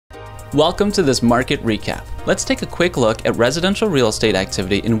Welcome to this market recap. Let's take a quick look at residential real estate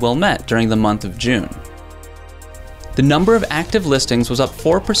activity in Wilmette during the month of June. The number of active listings was up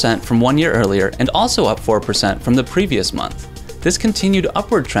 4% from 1 year earlier and also up 4% from the previous month. This continued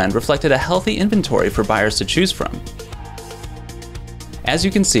upward trend reflected a healthy inventory for buyers to choose from. As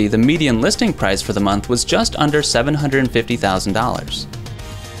you can see, the median listing price for the month was just under $750,000.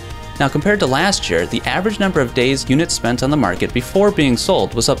 Now, compared to last year, the average number of days units spent on the market before being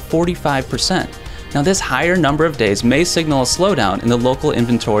sold was up 45%. Now, this higher number of days may signal a slowdown in the local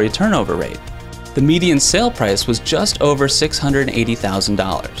inventory turnover rate. The median sale price was just over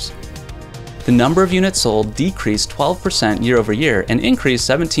 $680,000. The number of units sold decreased 12% year over year and increased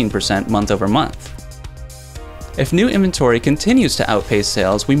 17% month over month. If new inventory continues to outpace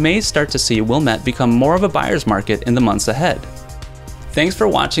sales, we may start to see Wilmette become more of a buyer's market in the months ahead. Thanks for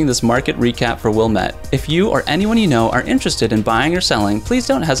watching this market recap for Wilmette. If you or anyone you know are interested in buying or selling, please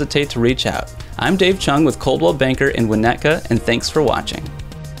don't hesitate to reach out. I'm Dave Chung with Coldwell Banker in Winnetka, and thanks for watching.